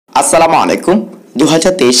আসসালামু আলাইকুম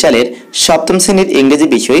 2023 সালের সপ্তম শ্রেণীর ইংরেজি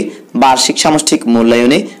বিষয় বার্ষিক সামষ্টিক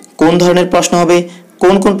মূল্যায়নে কোন ধরনের প্রশ্ন হবে,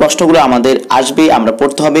 কোন কোন প্রশ্নগুলো আমাদের আসবে, আমরা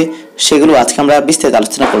পড়তে হবে, সেগুলো আজকে আমরা বিস্তারিত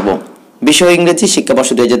আলোচনা করব। বিষয় ইংরেজি শিক্ষাবর্ষ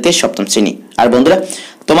 2023 সপ্তম শ্রেণী। আর বন্ধুরা,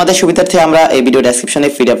 তোমাদের সুবিধার্থে আমরা এই ভিডিও ডেসক্রিপশনে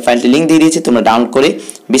পিডিএফ ফাইলটি লিংক দিয়ে দিয়েছি, তোমরা ডাউনলোড করে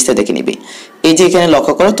বিস্তারিত দেখে নিবে। এই যে এখানে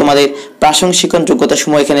লক্ষ্য করো, তোমাদের প্রাসঙ্গিক যোগ্যতা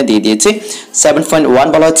সমূহ এখানে দিয়ে দিয়েছে। 7.1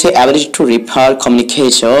 বলা হচ্ছে অ্যাবিলিটি টু রিফার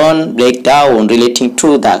communication breakdown relating to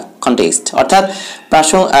the context, অর্থাৎ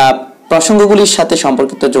প্রসঙ্গগুলির সাথে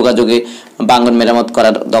সম্পর্কিত যোগাযোগে বাঙ্গন মেরামত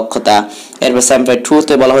করার দক্ষতা। এরপর 7.2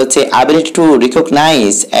 তে বলা হচ্ছে ability to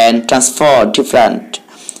recognise and transfer different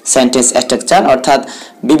sentence structure, অর্থাৎ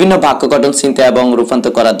বিভিন্ন বাক্য গঠন চিন্তা এবং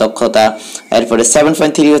রূপান্তর করার দক্ষতা। এরপরে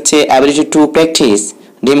 7.3 হচ্ছে ability to practice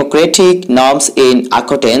Democratic norms in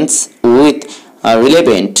accordance with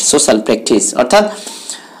relevant social practice, অর্থাৎ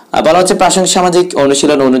বলা হচ্ছে প্রাসঙ্গিক সামাজিক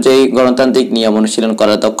অনুশীলন অনুযায়ী গণতান্ত্রিক নিয়ম অনুশীলন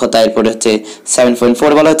করার দক্ষতা। এরপরে হচ্ছে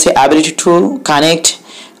 7.4 বলা হচ্ছে ability to connect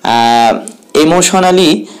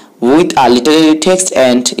emotionally with a literary text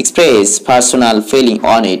and express personal feeling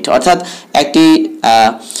on it, অর্থাৎ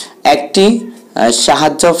একটি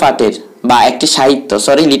সাহায্য পাঠের বা একটি সাহিত্য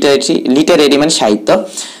লিটারেরি মানে সাহিত্য,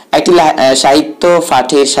 একটি সাহিত্য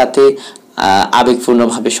পাঠের সাথে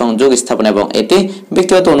আবেগপূর্ণভাবে সংযোগ স্থাপন এবং এতে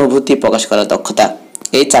ব্যক্তিগত অনুভূতি প্রকাশ করার দক্ষতা।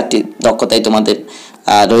 এই চারটি দক্ষতাই তোমাদের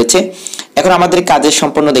রয়েছে। এখন আমাদের কাজের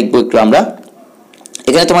সম্পন্ন দেখবো একটু আমরা।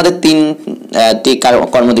 এখানে তোমাদের তিনটি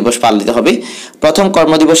কর্মদিবস পালিত হবে। প্রথম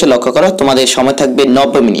কর্মদিবসে লক্ষ্য করো, তোমাদের সময় থাকবে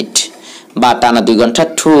 90 মিনিট বা টানা 2 ঘন্টা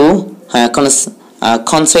টু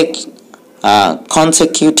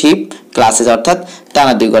কনসেকিউটিভ ক্লাসেস, অর্থাৎ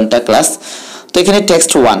টানা 2 ঘন্টা ক্লাস। তো এখানে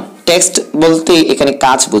টেক্সট 1, টেক্সট বলতে এখানে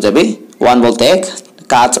কাজ বোঝাবে, 1 বলতে এক,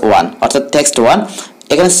 কাজ 1, অর্থাৎ টেক্সট 1।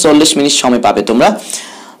 এখানে 40 মিনিট সময় পাবে তোমরা।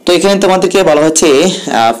 তো এখানে তোমাদেরকে বলা হচ্ছে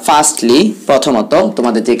ফার্স্টলি, প্রথমত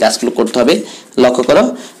তোমাদের যে কাজগুলো করতে হবে লক্ষ্য করো।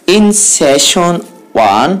 ইন সেশন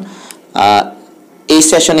 1, এই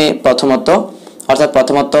সেশনে প্রথম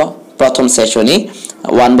সেশনে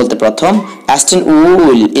 1 বলতে প্রথম, student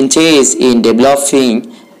will engage in developing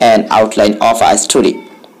an outline of a story,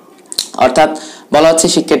 অর্থাৎ বলা হচ্ছে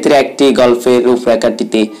শিক্ষার্থীরা একটি গল্পের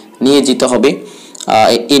রূপরেখাটিতে নিয়োজিত হবে।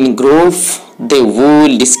 In group they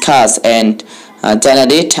will discuss and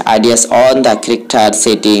generate ideas on the character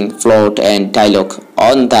setting plot and dialogue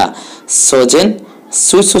on the chosen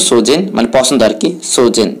মানে পছন্দ আর কি,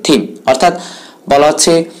 chosen theme, অর্থাৎ বলা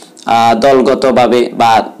হচ্ছে দলগতভাবে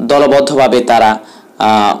বা দলবদ্ধভাবে তারা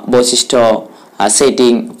বৈশিষ্ট্য,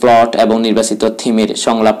 সেটিং, প্লট এবং নির্বাচিত থিমের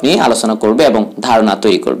সংলাপ নিয়ে আলোচনা করবে এবং ধারণা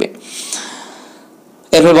তৈরি করবে।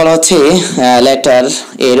 এরপর বলা হচ্ছে লেটার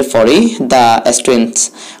এর পরে the students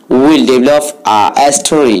will develop a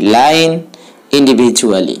story line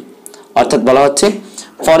individually, অর্থাৎ বলা হচ্ছে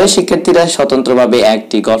পরে শিক্ষার্থীরা স্বতন্ত্রভাবে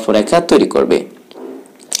একটি গল্প রেখা তৈরি করবে।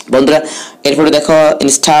 বন্ধুরা, এরপরে দেখো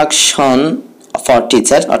ইনস্ট্রাকশন ফর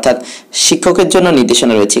টিচার, অর্থাৎ শিক্ষকের জন্য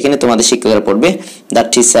নির্দেশনা রয়েছে। এখানে তোমাদের শিক্ষকরা পড়বে দ্য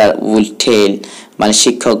টিচার উইল টেল মানে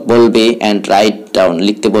শিক্ষক বলবে, অ্যান্ড রাইট ডাউন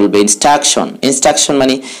লিখতে বলবে। ইনস্ট্রাকশন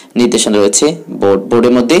মানে নির্দেশনা রয়েছে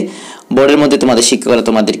বোর্ডের মধ্যে তোমাদের শিক্ষকরা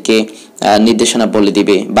তোমাদেরকে নির্দেশনা বলে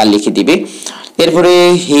দিবে বা লিখে দিবে। এরপরে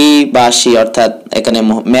হি বা সি, অর্থাৎ এখানে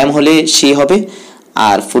ম্যাম হলে সি হবে,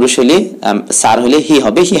 আর পুরুষ হলে স্যার হলে হি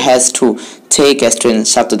হবে। He has to take student,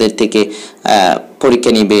 ছাত্রদের থেকে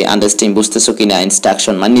পরীক্ষা নিবে আন্ডারস্ট্যান্ড বুঝতেছো কিনা,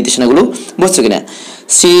 ইনস্ট্রাকশন মানে নির্দেশনাগুলো বুঝছো কিনা।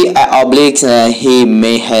 সি অবলিক হি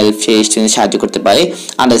মে হেল্প, সে স্টুডেন্ট সাহায্য করতে পারে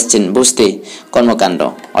আন্ডারস্ট্যান্ড বুঝতে কর্মকাণ্ড,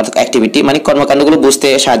 অর্থাৎ অ্যাক্টিভিটি মানে কর্মকাণ্ডগুলো বুঝতে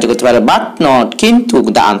সাহায্য করতে পারে। বাট নট কিন্তু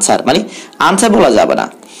দ্য আনসার মানে আনসার বলা যাবে না,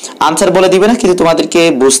 আনসার বলে দিবে না, কিন্তু তোমাদেরকে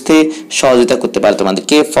বুঝতে সহযোগিতা করতে পারে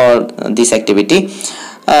তোমাদেরকে ফর দিস অ্যাক্টিভিটি।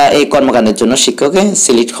 এই কর্মকাণ্ডের জন্য শিক্ষকে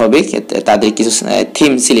সিলেক্ট হবে, তাদের কিছু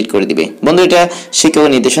থিম সিলেক্ট করে দিবে। বন্ধু, এটা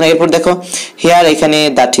শিক্ষকের নির্দেশনা। এরপর দেখো হিয়ার, এখানে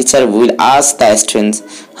the teacher will ask the students,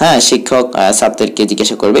 শিক্ষক ছাত্রদেরকে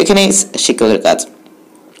জিজ্ঞাসা করবে, এখানে শিক্ষকের কাজ।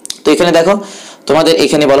 তো এখানে দেখো তোমাদের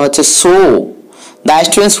এখানে বলা হচ্ছে so the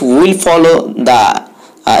students will follow the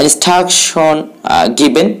instruction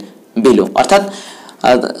given below, অর্থাৎ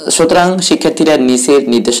সুতরাং শিক্ষার্থীরা নিচের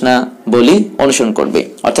নির্দেশনা বলি অনুসরণ করবে,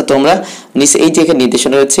 অর্থাৎ তোমরা নিচে এই যে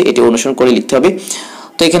নির্দেশনা রয়েছে এটি অনুসরণ করে লিখতে হবে।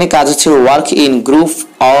 তো এখানে কাজ হচ্ছে work in group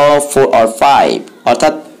of 4 or 5,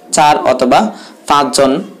 অর্থাৎ 4 অথবা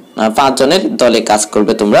 5 জনের দলে কাজ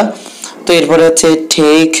করবে তোমরা। তো এরপরে হচ্ছে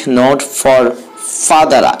take note for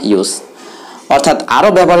further use, অর্থাৎ আরো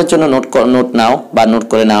ব্যবহারের জন্য নোট নাও বা নোট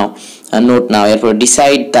করে নাও। এরপর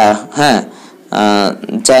decide the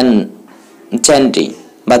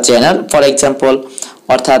genre for example,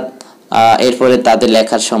 অর্থাৎ এরপরে তাদের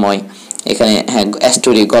লেখার সময় এখানে হ্যাঁ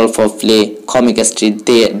স্টোরি, গল্প, play, comic story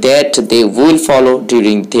that they will follow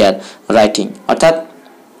during there writing. অর্থাৎ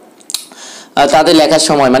তাদের লেখার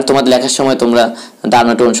সময় মানে তোমাদের লেখার সময় তোমরা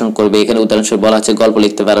ধারণাটা অনুসরণ করবে। এখানে উদাহরণস্বরূপ বলা হচ্ছে গল্প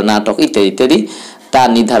লিখতে পারো, নাটক ইত্যাদি ইত্যাদি তা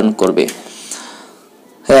নির্ধারণ করবে,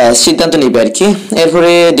 সিদ্ধান্ত নিবে আর কি।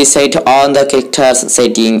 এরপরে decide on the character,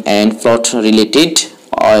 setting and plot related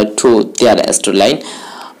to their story line.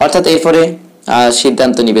 অর্থাৎ এরপরে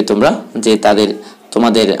সিদ্ধান্ত নিবে তোমরা যে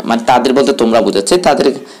তোমাদের মানে তাদের বলতে তোমরা বোঝাচ্ছে তাদের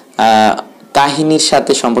কাহিনীর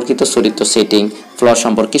সাথে সম্পর্কিত চরিত্র, সেটিং, প্লট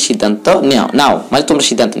সম্পর্কে সিদ্ধান্ত নাও মানে তোমরা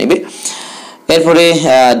সিদ্ধান্ত নেবে। এরপরে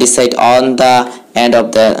decide on the end of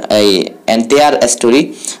the there story,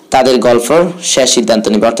 তাদের গল্পের শেষ সিদ্ধান্ত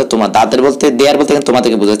নেবে। অর্থাৎ তাদের বলতে দেয়ার বলতে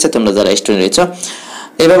তোমাদেরকে বোঝাচ্ছে তোমরা যারা স্টোরি রয়েছে।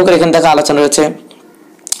 এইভাবে করে এখানে দেখা আলোচনা রয়েছে,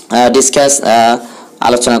 ডিসকাস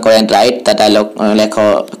আলোচনা করেন, রাইট দ্য ডায়লগ, লেখো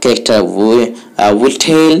character will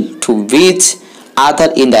tell two which other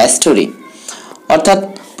in the story. অর্থাৎ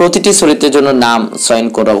প্রতিটি চরিত্রের জন্য নাম চয়ন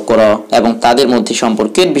করো এবং তাদের মধ্যে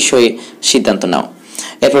সম্পর্কের বিষয়ে সিদ্ধান্ত নাও।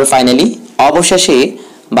 এরপর ফাইনালি অবশেষে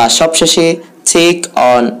বা সবশেষে check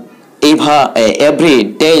on every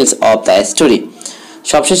details of the story,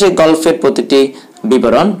 সবশেষে গল্পের প্রতিটি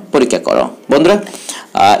বিবরণ পরীক্ষা করো। বন্ধুরা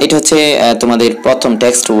এটা হচ্ছে তোমাদের প্রথম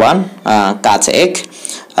টেক্সট 1 কাজ 1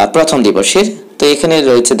 প্রথম দিবসের। তো এখানে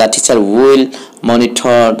রয়েছে the teacher will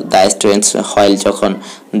monitor the students while যখন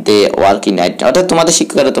দে ওয়ার্ক ইন নাইট। অর্থাৎ তোমাদের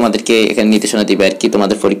শিক্ষকরা তোমাদেরকে এখানে নির্দেশনা দিবে আর কি,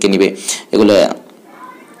 তোমাদের পরীক্ষা নিবে, এগুলো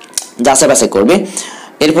যাচাই বাছাই করবে।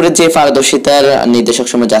 এরপরে যে পারদর্শিতার নির্দেশক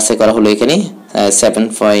সময় যাচাই করা হলো এখানে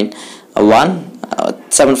 7.1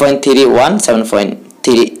 7.31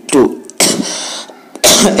 7.32।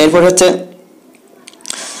 এরপর হচ্ছে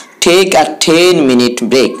টেক আ 10 মিনিট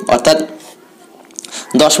ব্রেক, অর্থাৎ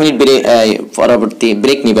 10 মিনিট পরবর্তী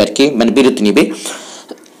ব্রেক নিবে আর কি, মানে বিরতি নিবে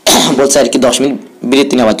বলছে আর কি, 10 মিনিট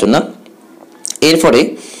বিরতি নেওয়ার জন্য। এরপরে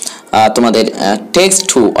তোমাদের টেক্সট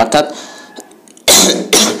 2 অর্থাৎ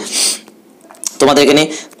তোমাদের এখানে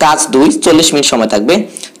কাজ 2 40 মিনিট সময় থাকবে।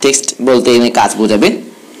 টেক্সট বলতে এখানে কাজ বোঝাবে,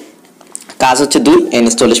 কাজ হচ্ছে 2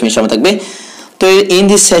 এখানে 40 মিনিট সময় থাকবে। তো ইন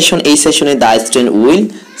দিস সেশন, এই সেশনে দ্য স্টুডেন্ট উইল,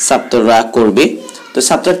 ছাত্ররা করবে। তো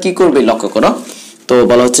ছাত্ররা কি করবে লক্ষ্য করো। তো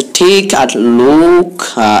বলা হচ্ছে take a look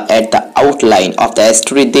at the outline of the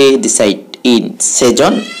story they decide in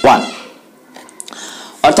session 1।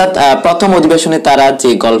 অর্থাৎ প্রথম অধিবেশনে তারা যে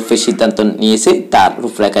গল্পের সিদ্ধান্ত নিয়েছে তার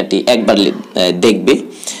রূপরেখাটি একবার দেখবে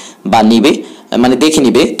বা নিবে, মানে দেখে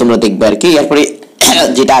নিবে, তোমরা দেখবে আর কি। এরপরে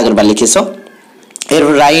যেটা আগেরবার লিখেছো,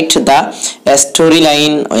 এরপর write the story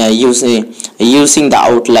line using the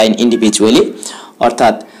outline individually,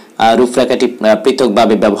 অর্থাৎ রূপরেখাটি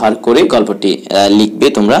পৃথকভাবে ব্যবহার করে গল্পটি লিখবে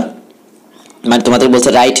তোমরা, মানে তোমাদের বলছে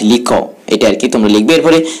রাইট লিখো এটা আর কি, তোমরা লিখবে।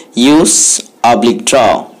 এরপরে ইউজ অবলিক ড্র,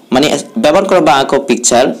 মানে ব্যবহার করো বা আঁকো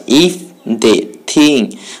picture if they thing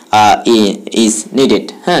is needed.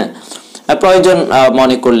 হ্যাঁ, প্রয়োজন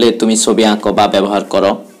মনে করলে তুমি ছবি আঁকো বা ব্যবহার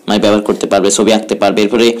করো, মানে ব্যবহার করতে পারবে, ছবি আঁকতে পারবে।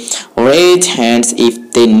 এরপরে raise hands if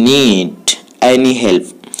they need any help,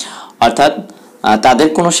 অর্থাৎ তাদের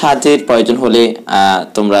কোনো সাহায্যের প্রয়োজন হলে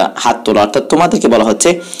তোমরা হাত তোলো। অর্থাৎ তোমাদেরকে বলা হচ্ছে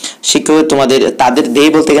শিক্ষক তাদের দে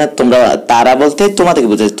বলতে গেলে তোমরা, তারা বলতে তোমাদেরকে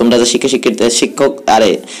বোঝাচ্ছে, তোমরা যে শিক্ষক আরে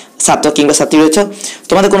ছাত্র কিংবা ছাত্রী রয়েছে,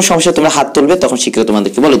 তোমাদের কোনো সমস্যা তোমরা হাত তুলবে, তখন শিক্ষক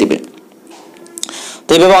তোমাদেরকে বলে দিবে। তো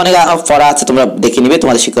এইভাবে অনেক পড়া আছে, তোমরা দেখে নিবে,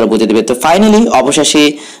 তোমাদের শিক্ষকরা বুঝে দিবে। তো ফাইনালি অবশেষে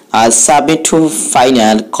submit to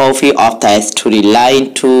final copy of the story line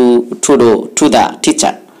to the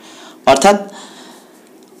teacher, অর্থাৎ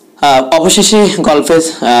অবশেষে গল্পের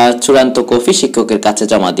চূড়ান্ত কপি শিক্ষকের কাছে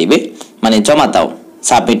জমা দিবে, মানে জমা দাও,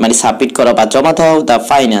 সাবমিট মানে সাবমিট করো বা জমা দাও the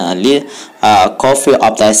finally copy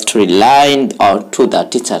of the story line to the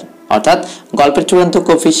teacher, অর্থাৎ গল্পের চূড়ান্ত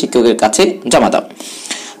কপি শিক্ষকের কাছে জমা দাও।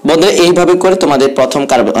 বন্ধুরা এইভাবে করে তোমাদের প্রথম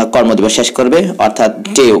কর্মদিবস শেষ করবে, অর্থাৎ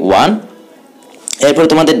ডে 1। এরপর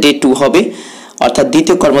তোমাদের ডে 2 হবে, অর্থাৎ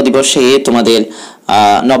দ্বিতীয় কর্মদিবসে তোমাদের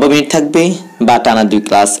 90 মিনিট থাকবে বা টানা 2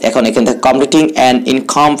 ক্লাস। এখন এখান থেকে completing an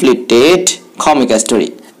incompleted comic story,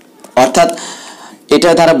 অর্থাৎ এটা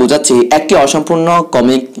দ্বারা বোঝাচ্ছে একটি অসম্পূর্ণ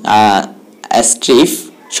কমিক স্ট্রিপ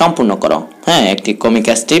সম্পূর্ণ করো। হ্যাঁ, একটি কমিক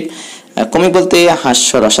স্ট্রিপ, কমিক বলতে হাস্য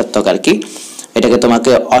রসাত্মক আর কি, এটাকে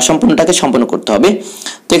তোমাকে অসম্পূর্ণটাকে সম্পূর্ণ করতে হবে।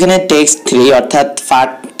 তো এখানে টেক্সট 3 অর্থাৎ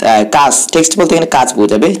কাজ, টেক্সট বলতে এখানে কাজ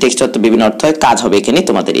বোঝাবে, টেক্সট অর্থ বিভিন্ন অর্থ হয়, কাজ হবে এখানে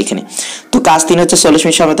তোমাদের এখানে। তো কাজ 3 হচ্ছে 40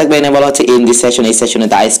 মিনিট সময় থাকবে। এখানে বলা হচ্ছে ইন দিস সেশন, এই সেশনে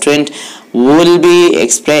the student will be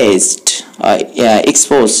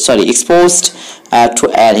exposed to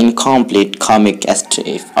an incomplete comic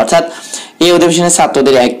strip, অর্থাৎ এই অধিবেশনে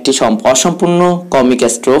ছাত্রদের একটি অসম্পূর্ণ কমিক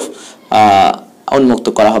স্ট্রিপ উন্মুক্ত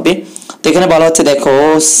করা হবে। তো এখানে বলা হচ্ছে দেখো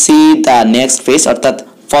সি দ্য নেক্সট পেজ, অর্থাৎ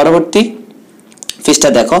পরবর্তী ফিসটা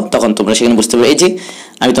দেখো তখন তোমরা সেখানে বুঝতে পারবে। এই যে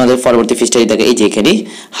আমি তোমাদের পরবর্তী ফিসটাই দেখো, এই যে এখানে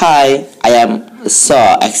hi I am so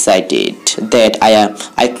excited that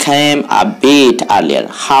I came a bit earlier,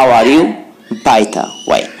 how are you, by the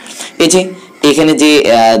Y. এই যে এখানে যে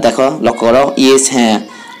দেখো লক্ষ্য করো, ইয়েস হ্যাঁ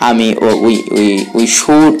আমি, ও we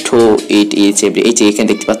should two it is every, এই যে এখানে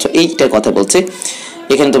দেখতে পাচ্ছ এইটার কথা বলছে।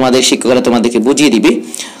 এখানে তোমাদের শিক্ষকরা তোমাদেরকে বুঝিয়ে দিবে।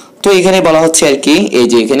 তো এখানে বলা হচ্ছে আর কি, এই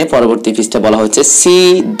যে এখানে পরবর্তী ফিসটা বলা হচ্ছে সি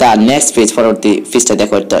দ্য নেক্সট পেজ, পরবর্তী ফিসটা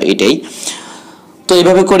দেখো এটাই। তো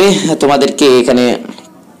এইভাবে করে তোমাদেরকে এখানে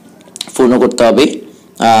পূর্ণ করতে হবে।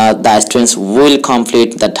 The students will complete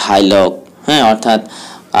the dialogue, হ্যাঁ অর্থাৎ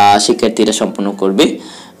শিক্ষার্থীরা সম্পূর্ণ করবে,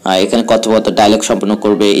 এখানে কথোপকথন ডায়লগ সম্পূর্ণ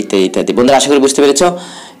করবে ইত্যাদি ইত্যাদি। বন্ধুরা আশা করি বুঝতে পেরেছ।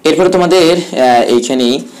 এরপরে তোমাদের এইখানে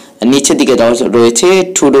নিচের দিকে রয়েছে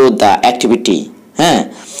টু ডু দ্য অ্যাক্টিভিটি, হ্যাঁ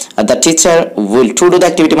the teacher will, to do the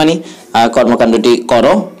activity মানে কর্মকাণ্ডটি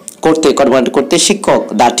কর্মকাণ্ড করতে শিক্ষক,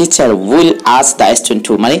 the teacher will ask the student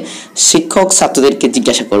two মানে শিক্ষক ছাত্রদেরকে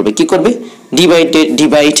জিজ্ঞাসা করবে, কি করবে,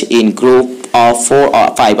 divide in group of 4 or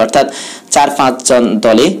 5 অর্থাৎ 4-5 জন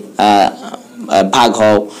দলে ভাগ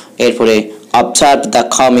হও। এরপরে observe the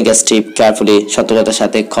comic strip carefully, সতর্কতার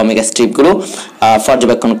সাথে কমিক স্ট্রিপগুলো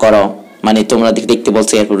পর্যবেক্ষণ করো, মানে তোমরা দেখতে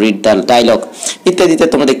বলছে। এরপর রিড দ্য ডায়লগ ইত্যাদিতে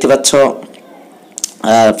তোমরা দেখতে পাচ্ছ।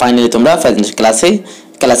 ফাইনালি তোমরা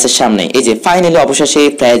ক্লাসের সামনে, এই যে ফাইনালি অবশেষে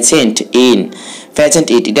প্রেজেন্ট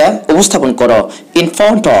ইট এটা উপস্থাপন করো, ইন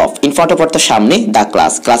ফ্রন্ট অফ অর্থাৎ সামনে, দ্য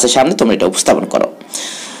ক্লাসের সামনে তোমরা এটা উপস্থাপন করো।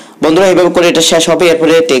 বন্ধুরা এইভাবে করে এটা শেষ হবে।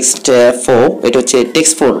 এরপরে টেক্সট 4, এটা হচ্ছে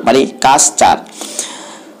টেক্সট 4 মানে কাজ 4।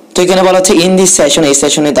 তো এখানে বলা হচ্ছে ইন দিস সেশন, এই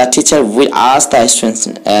সেশনে the teacher will ask the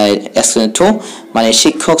student two মানে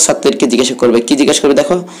শিক্ষক ছাত্রদেরকে জিজ্ঞাসা করবে, কি জিজ্ঞাসা করবে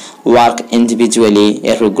দেখো, ওয়ার্ক ইন্ডিভিজুয়ালি,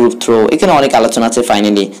 এরপর গ্রুপ থ্রো, এখানে অনেক আলোচনা আছে।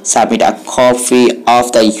 Finally submit a copy of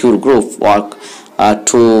the your group work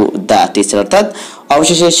to the teacher অর্থাৎ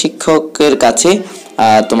অবশেষে শিক্ষকের কাছে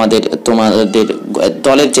তোমাদের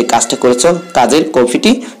দলের যে কাজটা করেছো কাজের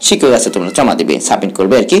কপিটি শিক্ষকের কাছে তোমরা জমা দিবে, সাবমিট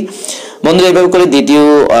করবে আর কি। বন্ধুরা এইভাবে করে দ্বিতীয়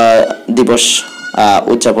দিবস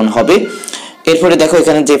উদযাপন হবে। এরপরে দেখো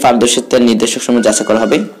এখানে যে পারদর্শিতার নির্দেশক সমূহ যাচাই করা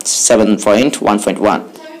হবে 7.1.1।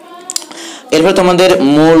 এরপর তোমাদের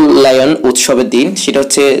মূল্যায়ন উৎসবের দিন, সেটা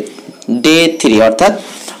হচ্ছে ডে 3 অর্থাৎ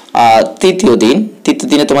তৃতীয়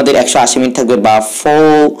দিনে তোমাদের 180 মিনিট থাকবে বা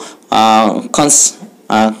 4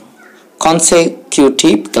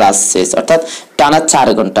 কনসেকিউটিভ ক্লাসেস অর্থাৎ টানা 4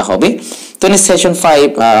 ঘন্টা হবে। তো সেশন 5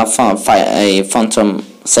 পঞ্চম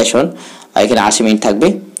সেশন, এখানে 80 মিনিট থাকবে।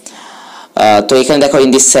 তো এখানে দেখো ইন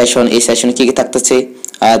দিস সেশন, এই সেশনে কি কি থাকতেছে,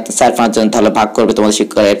 4-5 জন তাহলে ভাগ করবে তোমাদের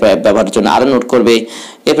শিক্ষকরা, এরপর ব্যবহারের জন্য আরো নোট করবে,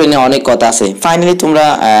 এরপর নিয়ে অনেক কথা আছে। ফাইনালি তোমরা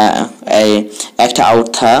একটা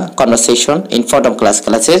কনভারসেশন ইন ফ্রন্ট অফ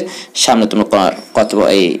ক্লাসের সামনে তোমরা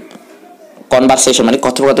কনভারসেশন মানে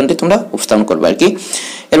কথোপকথনটি তোমরা উপস্থাপন করবে আর কি।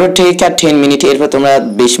 এরপর টেক 10 মিনিট, এরপর তোমরা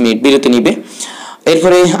 20 মিনিট বিরতি নিবে।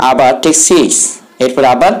 এরপরে আবার টেক 6, এরপর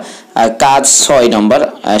আবার কাজ 6 নম্বর,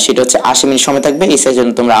 সেটা হচ্ছে 80 মিনিট সময় থাকবে। এই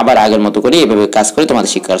সেশনে তোমরা আবার আগের মতো করে এইভাবে কাজ করে তোমাদের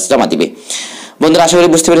শিক্ষার জমা দিবে। বন্ধুরা আশা করি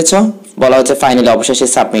বুঝতে পেরেছো। বলা হচ্ছে ফাইনালি অবশেষে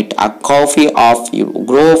submit a copy of your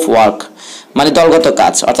group work মানে দলগত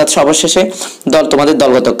কাজ, অর্থাৎ সর্বশেষে তোমাদের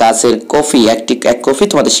দলগত কাজের এক কপি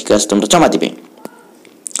তোমাদের শিক্ষার কাছে তোমরা জমা দিবে।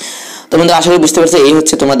 তো বন্ধুরা আশা করি বুঝতে পারছো, এই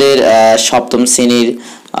হচ্ছে তোমাদের 7ম শ্রেণীর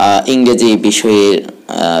ইংরেজি বিষয়ের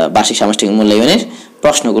বার্ষিক সামষ্টিক মূল্যায়নের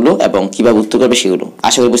প্রশ্নগুলো এবং কিভাবে উত্তর করবে সেগুলো।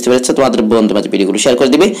 আশা করি বুঝতে পেরেছো। তোমাদের বন্ধু মাঝে ভিডিওগুলো শেয়ার করে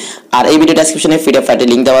দিবে। আর এই ভিডিও ডেসক্রিপশনে পিডিএফ ফাইলের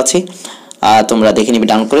লিংক দেওয়া আছে, তোমরা দেখে নিবে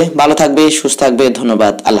ডাউনলোড করে। ভালো থাকবে, সুস্থ থাকবে,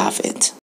 ধন্যবাদ, আল্লাহ হাফেজ।